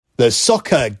The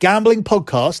Soccer Gambling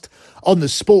Podcast on the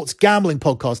Sports Gambling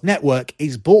Podcast Network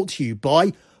is brought to you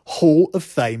by Hall of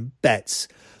Fame Bets,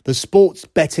 the sports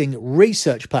betting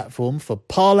research platform for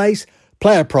parlays,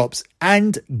 player props,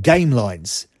 and game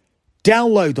lines.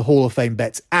 Download the Hall of Fame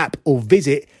Bets app or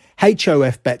visit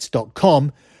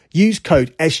hofbets.com. Use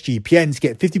code SGPN to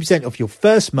get 50% off your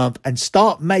first month and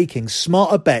start making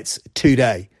smarter bets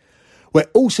today.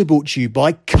 We're also brought to you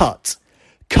by Cut.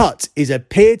 Cut is a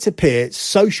peer-to-peer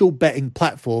social betting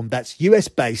platform that's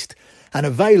US-based and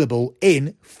available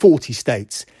in 40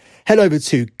 states. Head over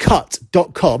to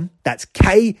cut.com, that's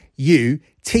KUTT.com,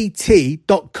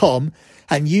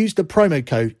 and use the promo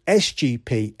code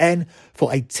SGPN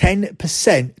for a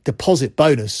 10% deposit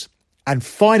bonus. And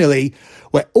finally,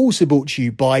 we're also brought to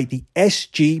you by the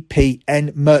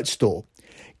SGPN merch store.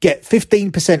 Get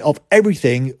 15% off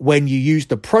everything when you use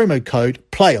the promo code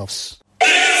PLAYOFFS.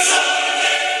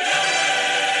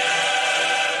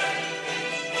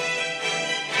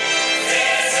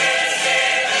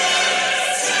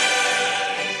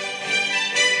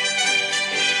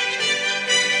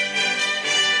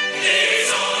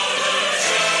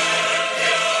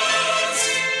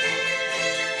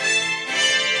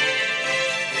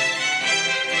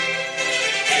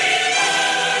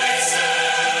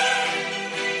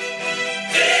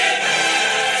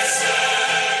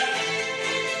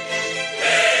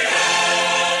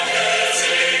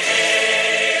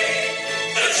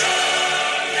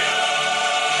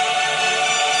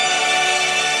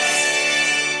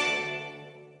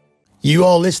 You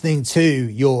are listening to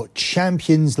your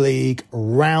Champions League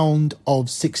round of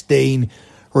 16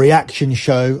 reaction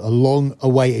show, a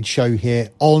long-awaited show here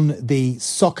on the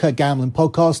Soccer Gambling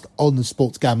Podcast on the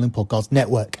Sports Gambling Podcast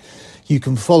Network. You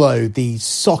can follow the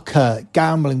Soccer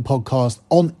Gambling Podcast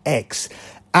on X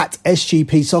at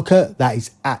SGP Soccer. That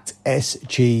is at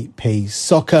SGP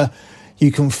Soccer.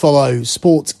 You can follow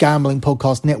Sports Gambling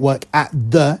Podcast Network at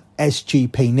the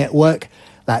SGP Network.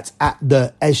 That's at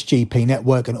the SGP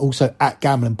Network, and also at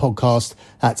Gambling Podcast.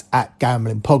 That's at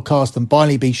Gambling Podcast. And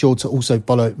finally, be sure to also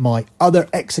follow my other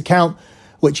X account,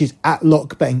 which is at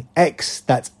LockBettingX.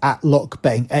 That's at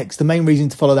LockBettingX. The main reason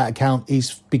to follow that account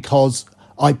is because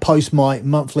I post my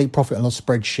monthly profit and loss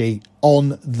spreadsheet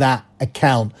on that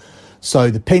account.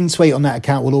 So the pinned tweet on that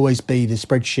account will always be the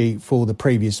spreadsheet for the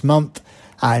previous month.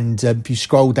 And if you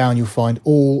scroll down, you'll find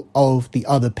all of the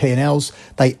other P&Ls.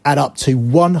 They add up to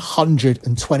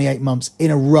 128 months in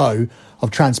a row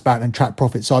of transparent and track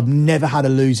profit. So I've never had a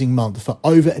losing month. For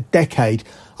over a decade,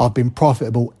 I've been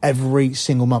profitable every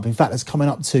single month. In fact, that's coming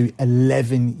up to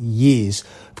 11 years.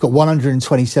 I've got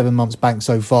 127 months banked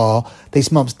so far.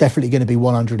 This month's definitely going to be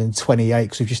 128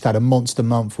 because we've just had a monster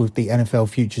month with the NFL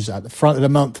futures at the front of the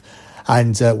month.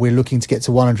 And we're looking to get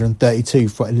to 132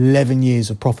 for 11 years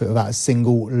of profit without a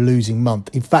single losing month.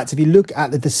 In fact, if you look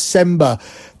at the December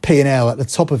P&L at the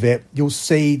top of it, you'll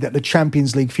see that the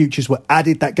Champions League futures were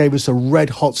added. That gave us a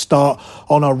red hot start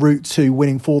on our route to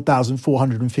winning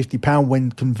 £4,450.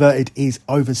 When converted is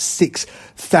over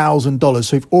 $6,000.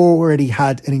 So we've already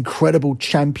had an incredible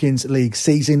Champions League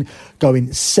season, going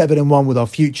 7-1 with our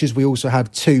futures. We also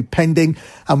have 2 pending,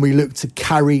 and we look to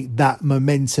carry that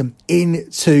momentum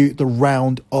into the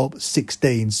round of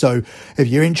 16. So if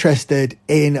you're interested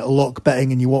in lock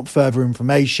betting and you want further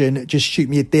information, just shoot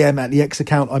me a DM at the X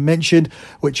account I mentioned,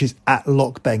 which is at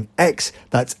LockBettingX.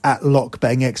 That's at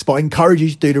LockBettingX. But I encourage you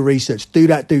to do the research, do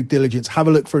that due diligence, have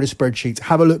a look through the spreadsheets,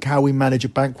 have a look how we manage a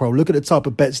bankroll, look at the type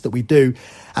of bets that we do,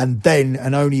 and then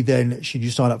and only then should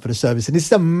you sign up for the service. And this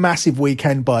is a massive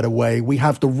weekend, by the way. We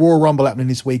have the Royal Rumble happening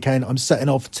this weekend. I'm setting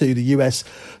off to the US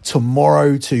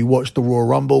tomorrow to watch the Royal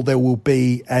Rumble. There will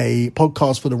be a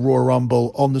podcast for the Royal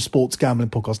Rumble on the Sports Gambling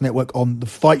Podcast Network on the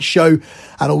Fight Show.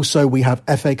 And also we have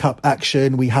FA Cup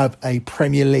action. We have a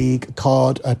Premier League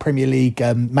card, a Premier League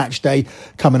match day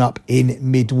coming up in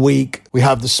midweek. We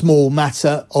have the small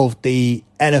matter of the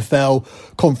NFL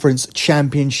Conference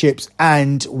Championships,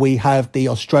 and we have the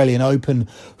Australian Open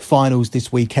finals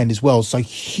this weekend as well. So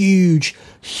huge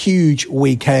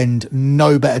weekend.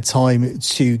 No better time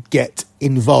to get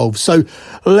involved. So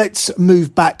let's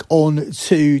move back on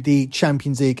to the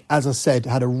Champions League. As I said,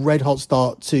 had a red hot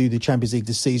start to the Champions League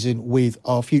this season with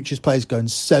our futures players going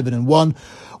 7-1.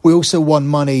 We also won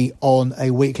money on a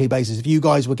weekly basis. If you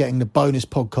guys were getting the bonus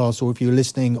podcast, or if you were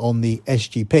listening on the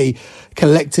SGP,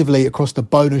 collectively across the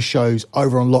bonus shows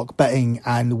over on Lock Betting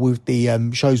and with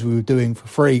the shows we were doing for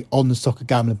free on the Soccer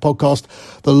Gambling Podcast,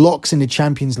 the locks in the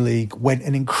Champions League went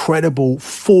an incredible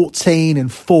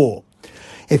 14-4.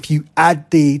 If you add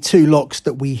the 2 locks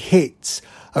that we hit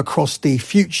across the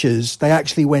futures, they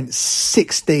actually went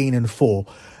 16-4.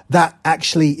 That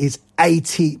actually is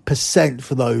 80%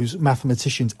 for those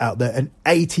mathematicians out there, an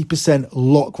 80%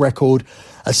 lock record,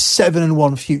 a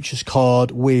 7-1 futures card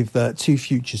with 2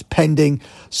 futures pending.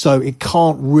 So it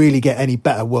can't really get any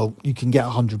better. Well, you can get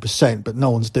 100%, but no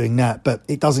one's doing that. But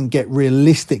it doesn't get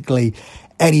realistically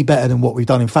any better than what we've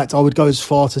done. In fact, I would go as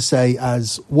far to say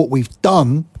as what we've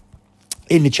done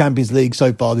in the Champions League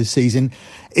so far this season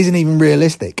isn't even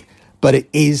realistic, but it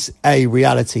is a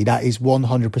reality. That is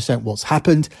 100% what's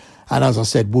happened. And as I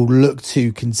said, we'll look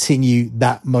to continue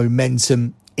that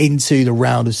momentum into the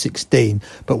round of 16,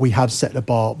 but we have set the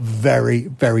bar very,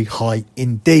 very high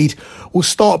indeed. We'll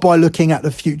start by looking at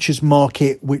the futures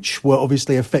market, which were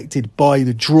obviously affected by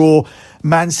the draw.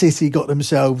 Man City got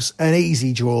themselves an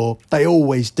easy draw. They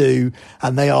always do,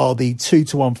 and they are the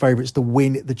 2-1 favourites to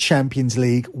win the Champions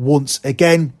League once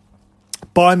again.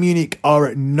 Bayern Munich are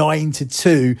at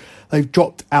 9-2. They've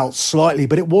dropped out slightly,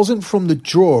 but it wasn't from the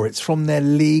draw. It's from their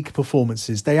league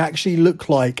performances. They actually look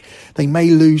like they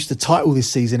may lose the title this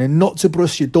season, and not to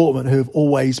Borussia Dortmund, who have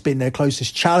always been their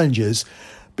closest challengers.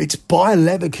 It's Bayer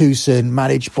Leverkusen,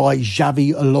 managed by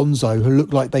Xavi Alonso, who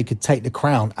look like they could take the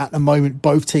crown. At the moment,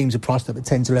 both teams are priced up at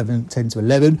 10-11,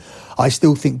 10-11. I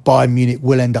still think Bayern Munich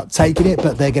will end up taking it,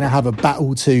 but they're going to have a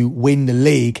battle to win the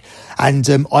league. And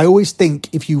I always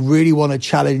think if you really want to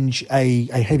challenge a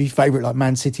heavy favourite like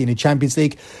Man City in the Champions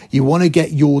League, you want to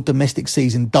get your domestic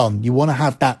season done. You want to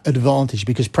have that advantage,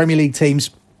 because Premier League teams,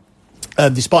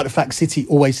 despite the fact City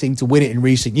always seem to win it in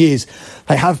recent years,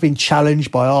 they have been challenged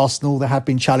by Arsenal, they have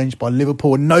been challenged by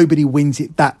Liverpool, and nobody wins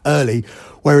it that early.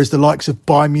 Whereas the likes of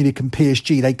Bayern Munich and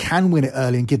PSG, they can win it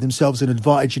early and give themselves an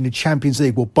advantage in the Champions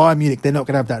League. Well, Bayern Munich, they're not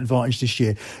going to have that advantage this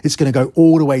year. It's going to go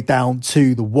all the way down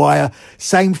to the wire.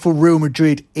 Same for Real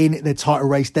Madrid in their title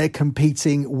race. They're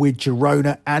competing with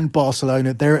Girona and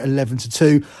Barcelona. They're at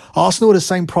 11-2. Arsenal are the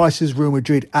same price as Real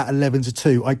Madrid at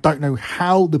 11-2. I don't know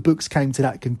how the books came to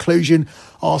that conclusion.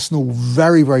 Arsenal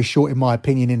very, very short, in my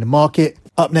opinion, in the market.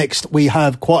 Up next, we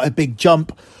have quite a big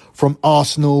jump from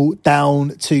Arsenal down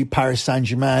to Paris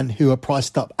Saint-Germain, who are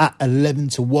priced up at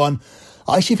 11-1.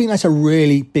 I actually think that's a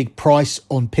really big price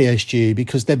on PSG,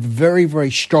 because they're very,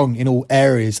 very strong in all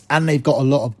areas and they've got a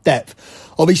lot of depth.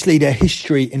 Obviously, their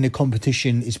history in the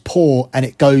competition is poor and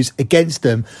it goes against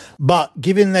them. But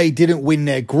given they didn't win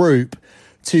their group,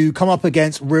 to come up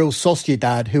against Real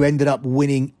Sociedad, who ended up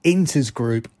winning Inter's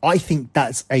group, I think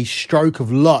that's a stroke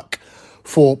of luck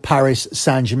for Paris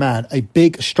Saint-Germain, a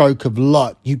big stroke of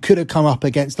luck. You could have come up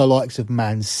against the likes of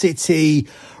Man City,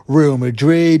 Real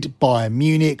Madrid, Bayern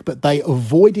Munich, but they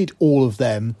avoided all of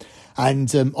them.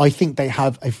 And I think they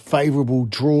have a favourable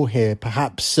draw here.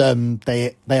 Perhaps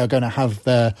they are going to have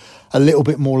a little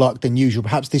bit more luck than usual.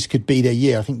 Perhaps this could be their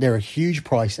year. I think they're a huge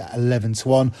price at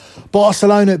 11-1.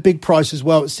 Barcelona, big price as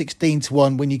well at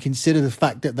 16-1. When you consider the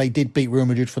fact that they did beat Real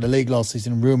Madrid for the league last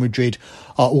season, and Real Madrid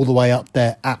are all the way up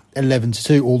there at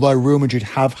 11-2. Although Real Madrid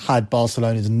have had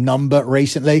Barcelona's number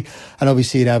recently, and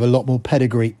obviously they have a lot more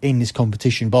pedigree in this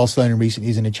competition. Barcelona in recent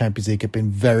years in the Champions League have been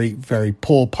very, very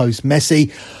poor post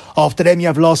Messi. After them, you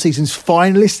have last season's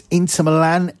finalists, Inter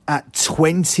Milan, at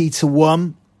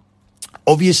 20-1.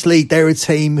 Obviously, they're a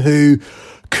team who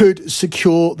could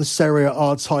secure the Serie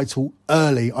A title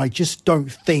early. I just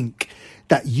don't think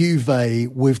that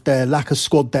Juve, with their lack of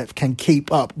squad depth, can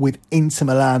keep up with Inter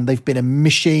Milan. They've been a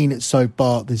machine so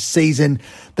far this season.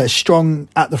 They're strong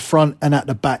at the front and at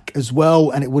the back as well,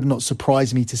 and it would not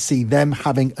surprise me to see them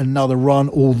having another run,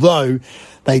 although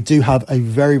they do have a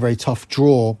very, very tough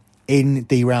draw in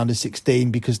the round of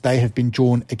 16, because they have been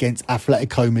drawn against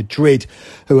Atletico Madrid,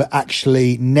 who are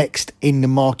actually next in the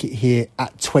market here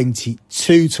at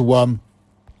 22-1.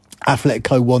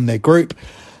 Atletico won their group,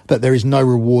 but there is no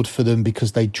reward for them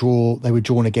because they were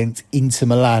drawn against Inter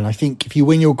Milan. I think if you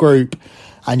win your group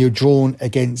and you're drawn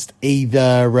against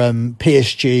either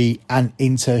PSG and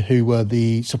Inter, who were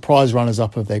the surprise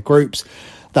runners-up of their groups,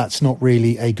 that's not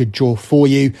really a good draw for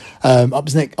you.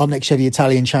 Up next, you have the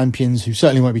Italian champions, who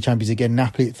certainly won't be champions again.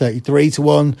 Napoli at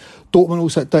 33-1. Dortmund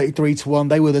also at 33-1.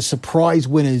 They were the surprise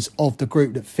winners of the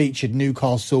group that featured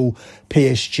Newcastle,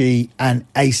 PSG and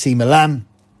AC Milan.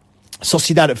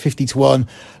 Sociedad at 50-1,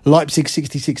 Leipzig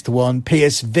 66-1,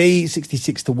 PSV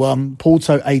 66-1,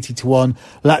 Porto 80-1,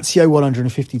 Lazio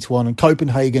 150-1, and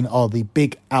Copenhagen are the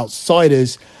big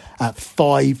outsiders at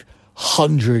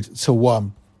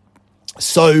 500-1.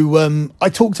 So I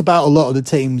talked about a lot of the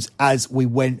teams as we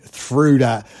went through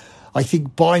that. I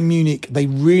think Bayern Munich, they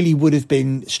really would have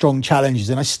been strong challengers.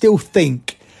 And I still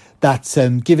think that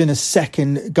given a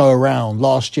second go around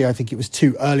last year, I think it was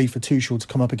too early for Tuchel to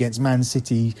come up against Man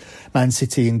City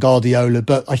and Guardiola.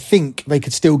 But I think they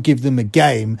could still give them a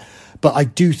game. But I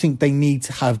do think they need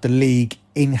to have the league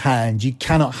in hand. You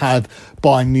cannot have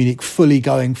Bayern Munich fully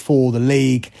going for the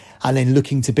league and then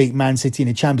looking to beat Man City in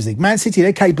the Champions League. Man City,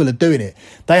 they're capable of doing it.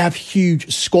 They have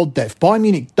huge squad depth. Bayern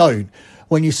Munich don't.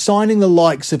 When you're signing the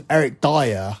likes of Eric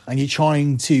Dyer and you're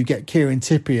trying to get Kieran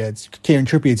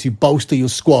Trippier to bolster your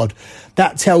squad,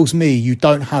 that tells me you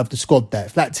don't have the squad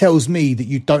depth. That tells me that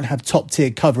you don't have top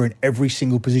tier cover in every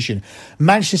single position.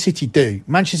 Manchester City do.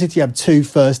 Manchester City have 2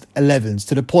 first 11s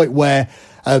to the point where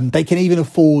they can even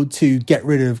afford to get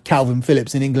rid of Calvin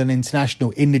Phillips in England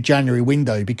international in the January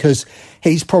window because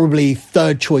he's probably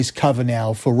third choice cover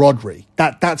now for Rodri.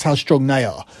 That's how strong they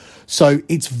are. So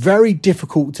it's very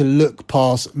difficult to look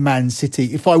past Man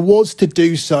City. If I was to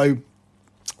do so,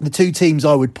 the 2 teams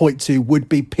I would point to would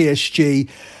be PSG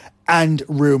and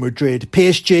Real Madrid.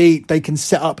 PSG, they can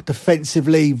set up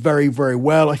defensively very, very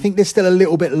well. I think they're still a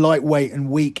little bit lightweight and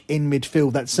weak in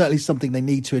midfield. That's certainly something they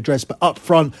need to address. But up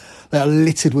front, they are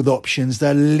littered with options.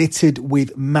 They're littered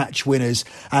with match winners.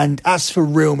 And as for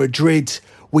Real Madrid,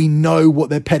 we know what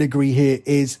their pedigree here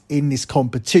is in this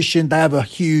competition. They have a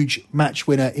huge match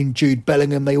winner in Jude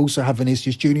Bellingham. They also have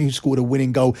Vinicius Jr., who scored a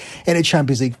winning goal in a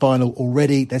Champions League final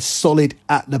already. They're solid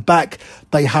at the back.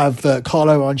 They have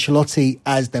Carlo Ancelotti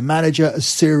as their manager, a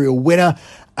serial winner.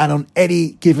 And on any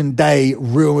given day,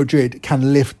 Real Madrid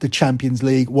can lift the Champions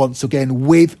League once again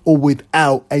with or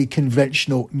without a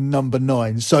conventional number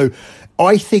 9. So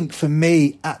I think for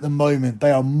me at the moment,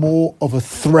 they are more of a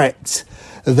threat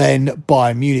than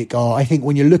Bayern Munich are. I think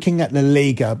when you're looking at La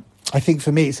Liga, I think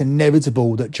for me it's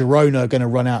inevitable that Girona are going to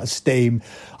run out of steam.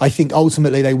 I think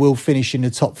ultimately they will finish in the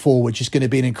top 4, which is going to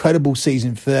be an incredible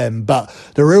season for them. But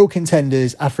the real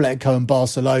contenders, Atletico and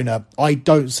Barcelona, I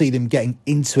don't see them getting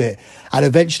into it. And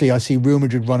eventually I see Real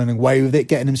Madrid running away with it,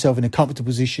 getting themselves in a comfortable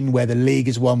position where the league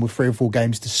is won with 3 or 4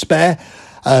 games to spare.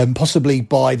 Possibly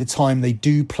by the time they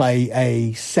do play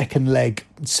a second leg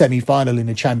semi-final in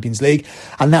the Champions League,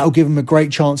 and that will give them a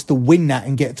great chance to win that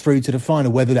and get through to the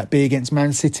final, whether that be against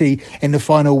Man City in the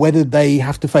final, whether they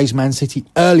have to face Man City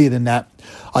earlier than that.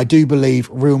 I do believe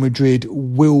Real Madrid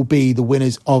will be the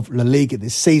winners of La Liga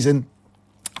this season.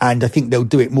 And I think they'll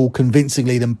do it more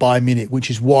convincingly than Bayern Munich,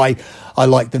 which is why I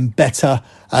like them better.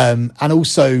 And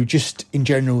also, just in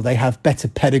general, they have better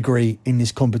pedigree in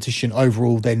this competition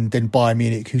overall than Bayern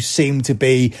Munich, who seem to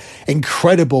be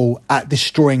incredible at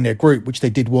destroying their group, which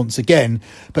they did once again,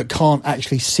 but can't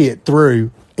actually see it through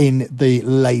in the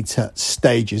later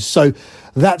stages. So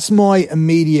that's my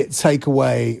immediate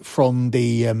takeaway from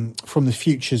the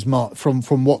futures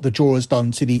from what the draw has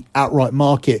done to the outright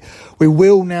market. We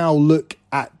will now look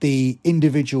at the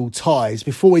individual ties.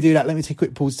 Before we do that, let me take a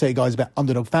quick pause to tell you guys about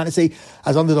Underdog Fantasy,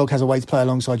 as Underdog has a way to play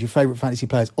alongside your favourite fantasy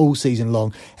players all season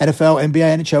long. NFL,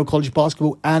 NBA, NHL, college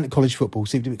basketball and college football.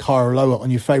 See if you pick higher or lower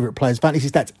on your favourite players' fantasy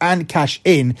stats and cash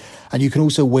in. And you can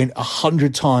also win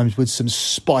 100 times with some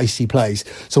spicy plays.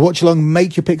 So watch along,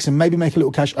 make your picks and maybe make a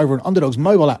little cash over on Underdog's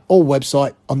mobile app or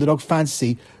website,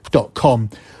 underdogfantasy.com.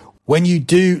 When you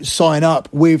do sign up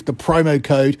with the promo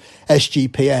code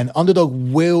SGPN, Underdog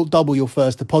will double your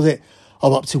first deposit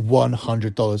of up to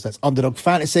 $100. That's Underdog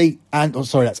Fantasy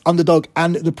that's Underdog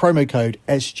and the promo code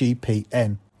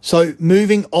SGPN. So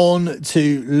moving on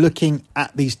to looking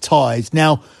at these ties.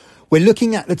 Now, we're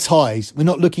looking at the ties. We're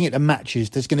not looking at the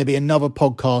matches. There's going to be another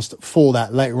podcast for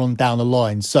that later on down the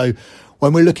line. So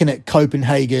when we're looking at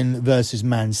Copenhagen versus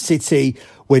Man City,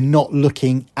 we're not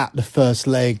looking at the first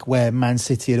leg where Man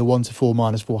City are the 1-4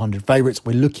 minus 400 favourites.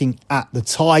 We're looking at the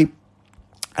tie,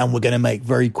 and we're going to make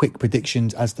very quick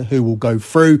predictions as to who will go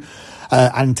through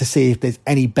and to see if there's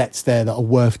any bets there that are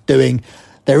worth doing.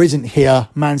 There isn't here.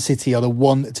 Man City are the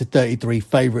 1-33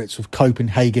 favourites with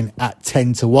Copenhagen at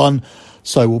 10-1.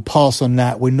 So we'll pass on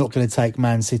that. We're not going to take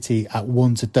Man City at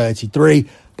 1-33,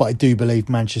 but I do believe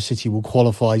Manchester City will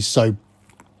qualify. So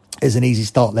there's an easy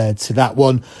start there to that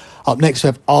one. Up next, we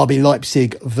have RB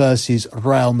Leipzig versus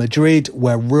Real Madrid,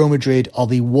 where Real Madrid are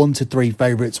the 1-3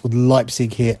 favourites with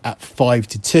Leipzig here at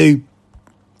 5-2.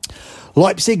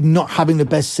 Leipzig not having the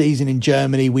best season in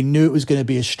Germany. We knew it was going to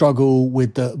be a struggle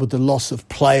with the loss of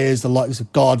players, the likes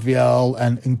of Gardvial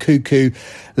and Nkunku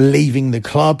leaving the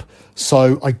club.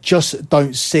 So I just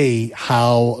don't see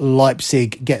how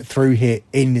Leipzig get through here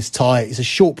in this tie. It's a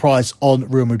short price on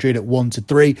Real Madrid at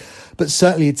 1-3, but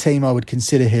certainly a team I would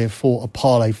consider here for a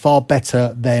parlay, far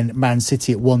better than Man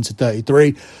City at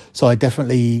 1-33. So I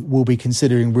definitely will be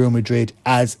considering Real Madrid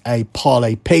as a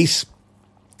parlay piece.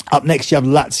 Up next, you have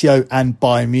Lazio and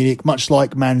Bayern Munich. Much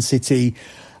like Man City,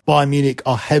 Bayern Munich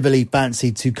are heavily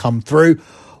fancied to come through,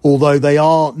 although they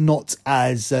are not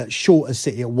as short as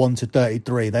City at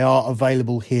 1-33. They are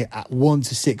available here at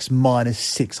 1-6 minus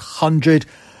 600.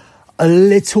 a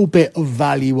little bit of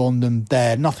value on them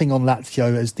there. Nothing on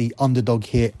Lazio as the underdog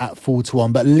here at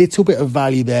 4-1, but a little bit of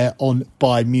value there on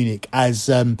Bayern Munich, as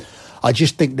I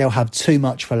just think they'll have too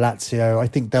much for Lazio. I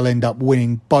think they'll end up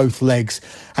winning both legs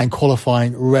and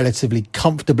qualifying relatively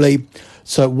comfortably.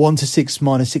 So 1-6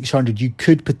 -600, you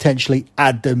could potentially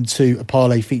add them to a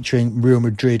parlay featuring Real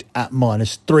Madrid at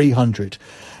 -300.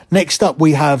 Next up,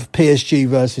 we have PSG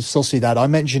versus Sociedad. I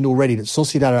mentioned already that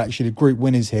Sociedad are actually the group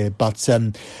winners here, but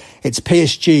it's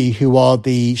PSG who are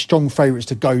the strong favourites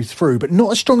to go through, but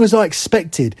not as strong as I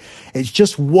expected. It's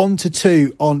just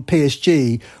 1-2 on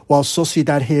PSG, while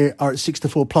Sociedad here are at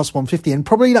 6-4 plus 150, and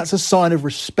probably that's a sign of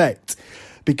respect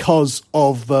because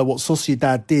of what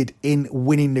Sociedad did in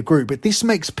winning the group. But this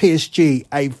makes PSG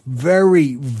a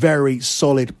very, very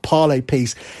solid parlay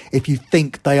piece if you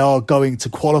think they are going to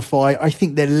qualify. I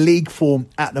think their league form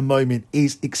at the moment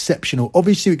is exceptional.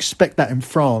 Obviously, you expect that in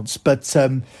France, but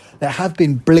there have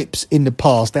been blips in the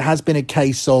past. There have been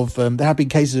cases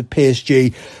of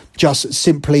PSG just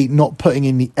simply not putting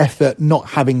in the effort,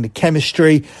 not having the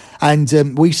chemistry, and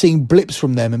we've seen blips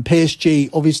from them. And PSG,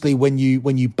 obviously, when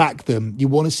you back them, you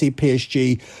want to see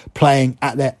PSG playing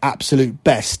at their absolute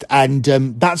best, and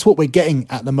that's what we're getting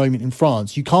at the moment in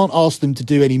France. You can't ask them to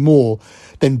do any more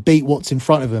than beat what's in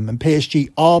front of them, and PSG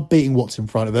are beating what's in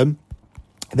front of them.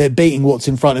 They're beating what's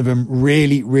in front of them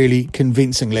really, really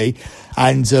convincingly.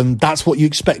 And that's what you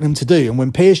expect them to do. And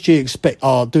when PSG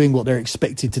are doing what they're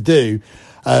expected to do,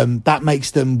 that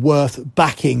makes them worth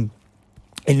backing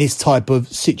in this type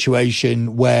of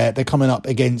situation where they're coming up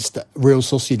against Real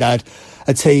Sociedad,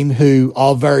 a team who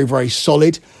are very, very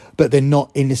solid, but they're not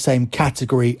in the same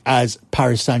category as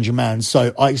Paris Saint-Germain.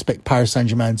 So I expect Paris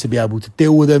Saint-Germain to be able to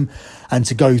deal with them and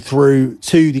to go through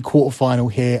to the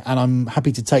quarterfinal here. And I'm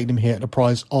happy to take them here at the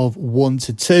price of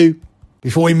 1-2.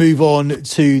 Before we move on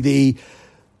to the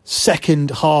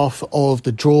second half of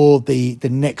the draw, the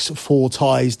next four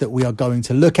ties that we are going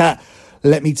to look at,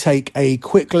 let me take a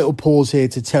quick little pause here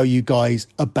to tell you guys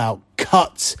about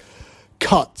Cut.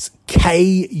 Cut,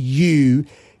 K-U-T-T,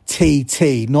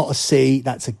 not a C,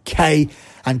 that's a K.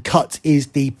 And Cut is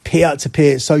the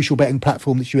peer-to-peer social betting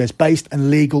platform that's US-based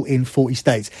and legal in 40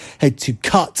 states. Head to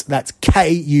Cut, that's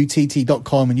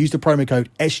KUTT.com, and use the promo code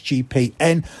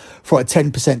SGPN for a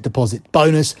 10% deposit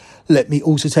bonus. Let me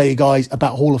also tell you guys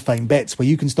about Hall of Fame Bets, where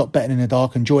you can stop betting in the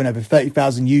dark and join over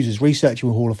 30,000 users researching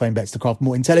with Hall of Fame Bets to craft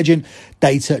more intelligent,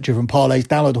 data-driven parlays.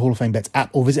 Download the Hall of Fame Bets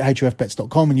app or visit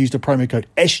HOFBets.com and use the promo code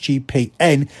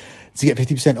SGPN to get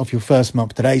 50% off your first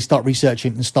month today. Start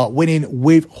researching and start winning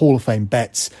with Hall of Fame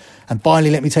Bets. And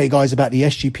finally, let me tell you guys about the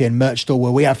SGPN merch store,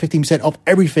 where we have 15% off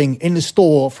everything in the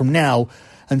store from now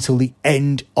until the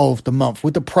end of the month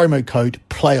with the promo code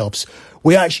PLAYOFFS.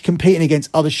 We're actually competing against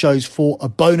other shows for a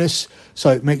bonus,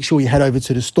 so make sure you head over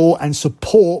to the store and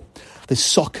support the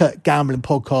Soccer Gambling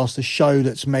Podcast, the show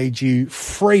that's made you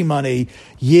free money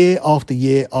year after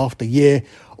year after year.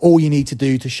 All you need to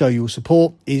do to show your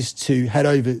support is to head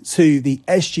over to the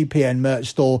SGPN merch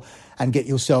store and get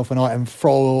yourself an item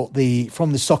from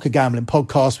the Soccer Gambling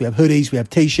Podcast. We have hoodies, we have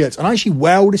t-shirts, and I actually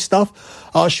wear all this stuff.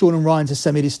 I ask Sean and Ryan to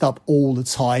send me this stuff all the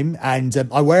time, and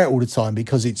I wear it all the time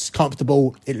because it's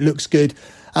comfortable, it looks good,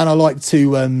 and I like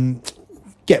to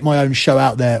get my own show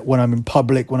out there when I'm in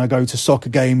public, when I go to soccer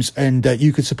games, and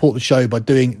you can support the show by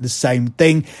doing the same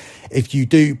thing. If you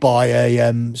do buy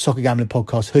a Soccer Gambling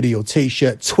Podcast hoodie or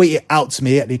t-shirt, tweet it out to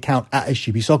me at the account at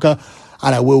SGP Soccer,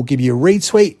 and I will give you a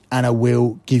retweet and I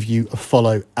will give you a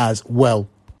follow as well.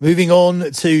 Moving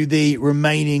on to the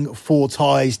remaining four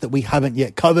ties that we haven't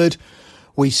yet covered.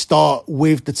 We start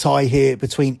with the tie here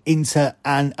between Inter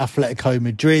and Atletico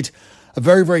Madrid. A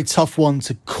very, very tough one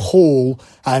to call,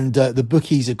 and the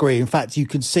bookies agree. In fact, you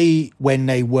could see when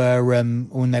they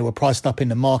were priced up in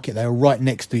the market, they were right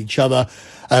next to each other.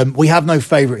 We have no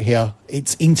favourite here.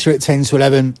 It's Inter at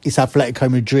 10-11. It's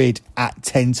Atletico Madrid at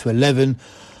 10-11.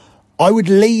 I would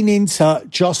lean Inter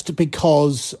just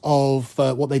because of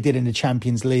what they did in the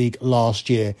Champions League last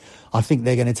year. I think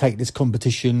they're going to take this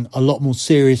competition a lot more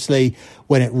seriously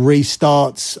when it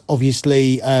restarts.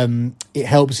 Obviously, it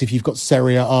helps if you've got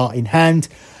Serie A in hand.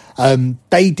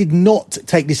 They did not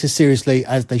take this as seriously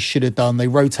as they should have done. They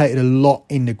rotated a lot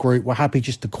in the group. We're happy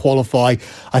just to qualify.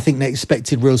 I think they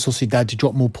expected Real Sociedad to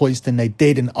drop more points than they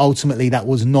did, and ultimately that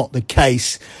was not the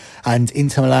case. And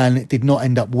Inter Milan did not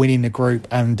end up winning the group,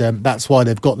 and that's why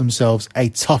they've got themselves a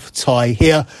tough tie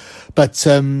here. But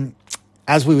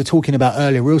as we were talking about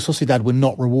earlier, Real Sociedad were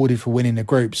not rewarded for winning the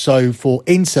group. So for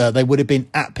Inter, they would have been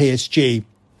at PSG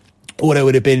or they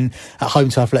would have been at home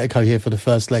to Atletico here for the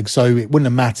first leg. So it wouldn't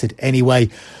have mattered anyway.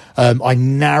 I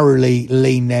narrowly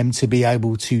lean them to be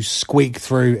able to squeak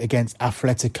through against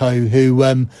Atletico, who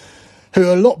are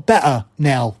a lot better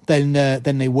now than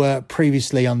they were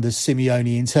previously under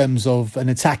Simeone in terms of an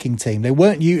attacking team. They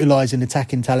weren't utilising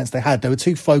attacking talents they had. They were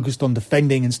too focused on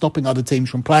defending and stopping other teams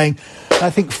from playing. I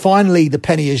think finally the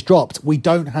penny has dropped. We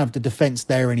don't have the defence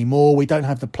there anymore. We don't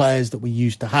have the players that we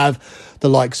used to have, the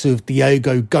likes of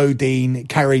Diego Godin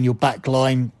carrying your back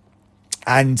line.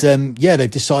 And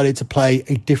they've decided to play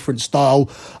a different style,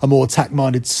 a more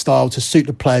attack-minded style to suit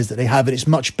the players that they have. And it's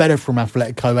much better from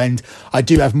Atletico. And I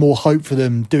do have more hope for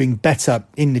them doing better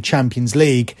in the Champions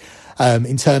League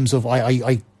in terms of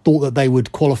I thought that they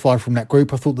would qualify from that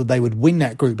group. I thought that they would win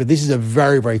that group. But this is a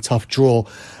very, very tough draw.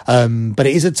 But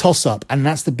it is a toss-up. And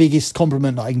that's the biggest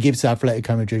compliment that I can give to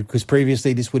Atletico Madrid, because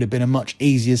previously this would have been a much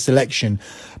easier selection.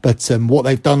 But what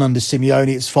they've done under Simeone,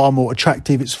 it's far more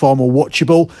attractive, it's far more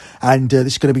watchable, and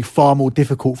it's going to be far more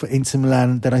difficult for Inter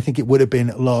Milan than I think it would have been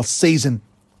last season.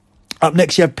 Up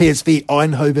next, you have PSV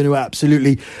Eindhoven, who are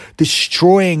absolutely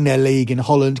destroying their league in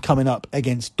Holland, coming up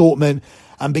against Dortmund.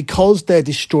 And because they're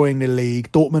destroying the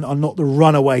league, Dortmund are not the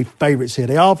runaway favourites here.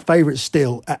 They are favourites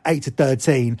still at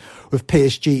 8-13, with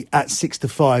PSG at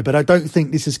 6-5. But I don't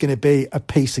think this is going to be a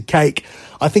piece of cake.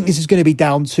 I think this is going to be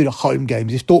down to the home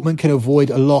games. If Dortmund can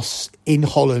avoid a loss in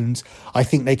Holland, I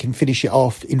think they can finish it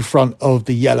off in front of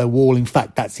the yellow wall. In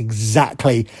fact, that's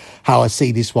exactly how I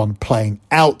see this one playing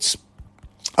out.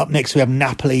 Up next, we have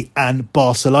Napoli and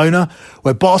Barcelona,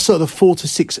 where Barca are the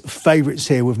 4-6 favourites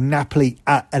here, with Napoli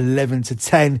at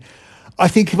 11-10. I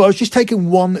think if I was just taking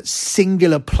one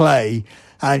singular play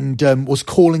and was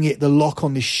calling it the lock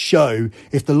on this show,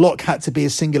 if the lock had to be a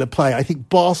singular play, I think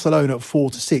Barcelona at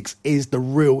 4-6 is the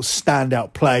real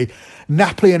standout play.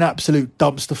 Napoli an absolute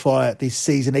dumpster fire this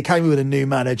season. They came in with a new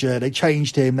manager. They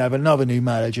changed him. They have another new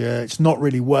manager. It's not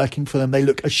really working for them. They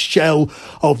look a shell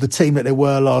of the team that they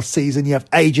were last season. You have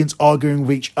agents arguing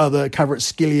with each other.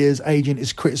 Kvaratskhelia agent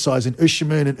is criticising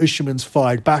Usherman, and Usherman's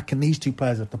fired back, and these two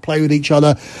players have to play with each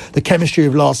other. The chemistry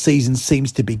of last season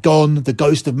seems to be gone. The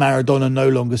ghost of Maradona no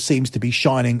longer seems to be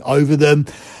shining over them.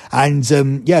 And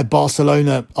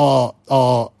Barcelona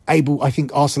are able, I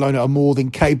think Barcelona are more than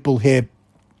capable here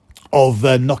of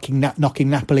knocking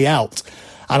Napoli out.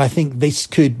 And I think this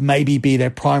could maybe be their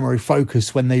primary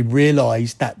focus when they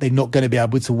realise that they're not going to be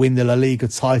able to win the La Liga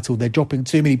title. They're dropping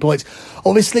too many points.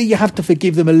 Obviously, you have to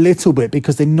forgive them a little bit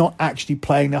because they're not actually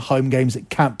playing their home games at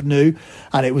Camp Nou,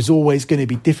 and it was always going to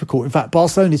be difficult. In fact,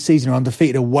 Barcelona this season are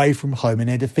undefeated away from home, and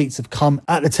their defeats have come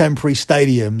at the temporary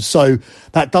stadium. So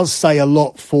that does say a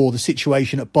lot for the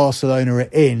situation that Barcelona are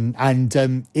in. And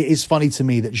it is funny to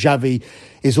me that Xavi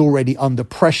is already under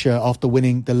pressure after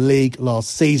winning the league last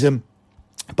season.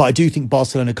 But I do think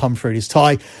Barcelona come through this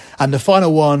tie. And the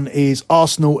final one is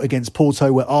Arsenal against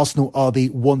Porto, where Arsenal are the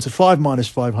 1-5 minus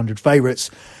 500 favourites,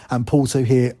 and Porto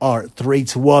here are at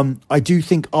 3-1. I do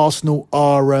think Arsenal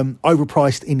are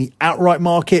overpriced in the outright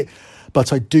market,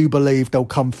 but I do believe they'll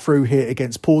come through here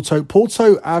against Porto.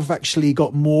 Porto have actually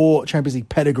got more Champions League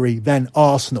pedigree than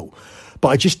Arsenal. But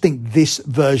I just think this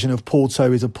version of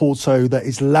Porto is a Porto that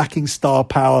is lacking star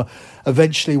power.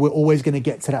 Eventually, we're always going to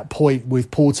get to that point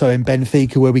with Porto and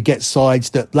Benfica where we get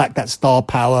sides that lack that star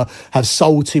power, have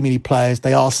sold too many players.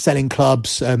 They are selling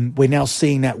clubs. We're now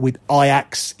seeing that with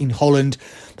Ajax in Holland.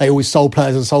 They always sold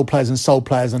players and sold players and sold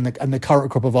players, and the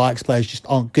current crop of Ajax players just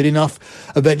aren't good enough.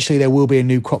 Eventually, there will be a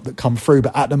new crop that come through,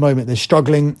 but at the moment, they're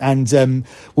struggling. And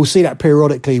we'll see that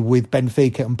periodically with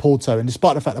Benfica and Porto. And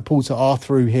despite the fact that Porto are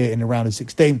through here in the round of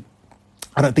 16,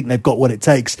 I don't think they've got what it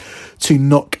takes to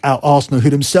knock out Arsenal, who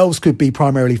themselves could be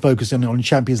primarily focusing on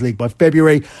Champions League by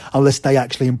February, unless they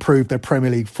actually improve their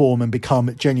Premier League form and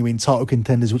become genuine title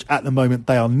contenders, which at the moment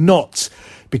they are not,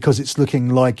 because it's looking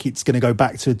like it's going to go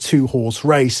back to a two-horse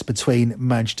race between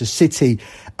Manchester City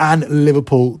and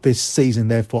Liverpool this season.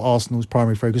 Therefore, Arsenal's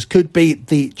primary focus could be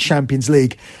the Champions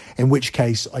League, in which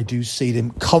case I do see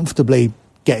them comfortably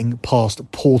getting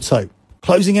past Porto.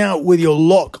 Closing out with your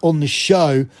lock on the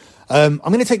show, I'm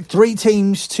going to take three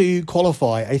teams to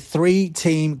qualify, a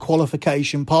three-team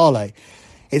qualification parlay.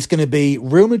 It's going to be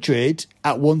Real Madrid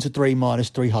at 1-3 minus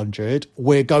 300.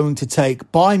 We're going to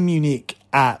take Bayern Munich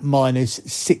at minus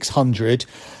 600.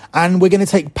 And we're going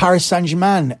to take Paris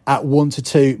Saint-Germain at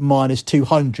 1-2 minus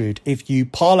 200. If you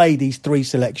parlay these three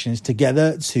selections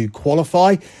together to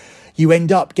qualify, you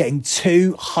end up getting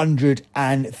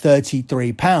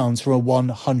 £233 from a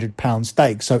 £100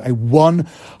 stake. So a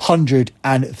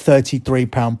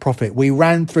 £133 profit. We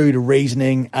ran through the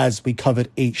reasoning as we covered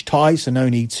each tie, so no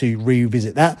need to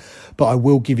revisit that. But I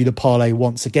will give you the parlay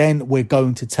once again. We're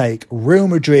going to take Real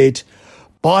Madrid,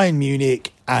 Bayern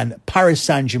Munich and Paris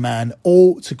Saint-Germain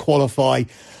all to qualify,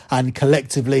 and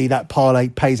collectively that parlay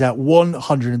pays out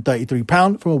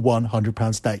 £133 from a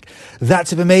 £100 stake.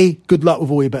 That's it for me. Good luck with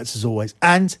all your bets as always,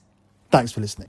 and thanks for listening.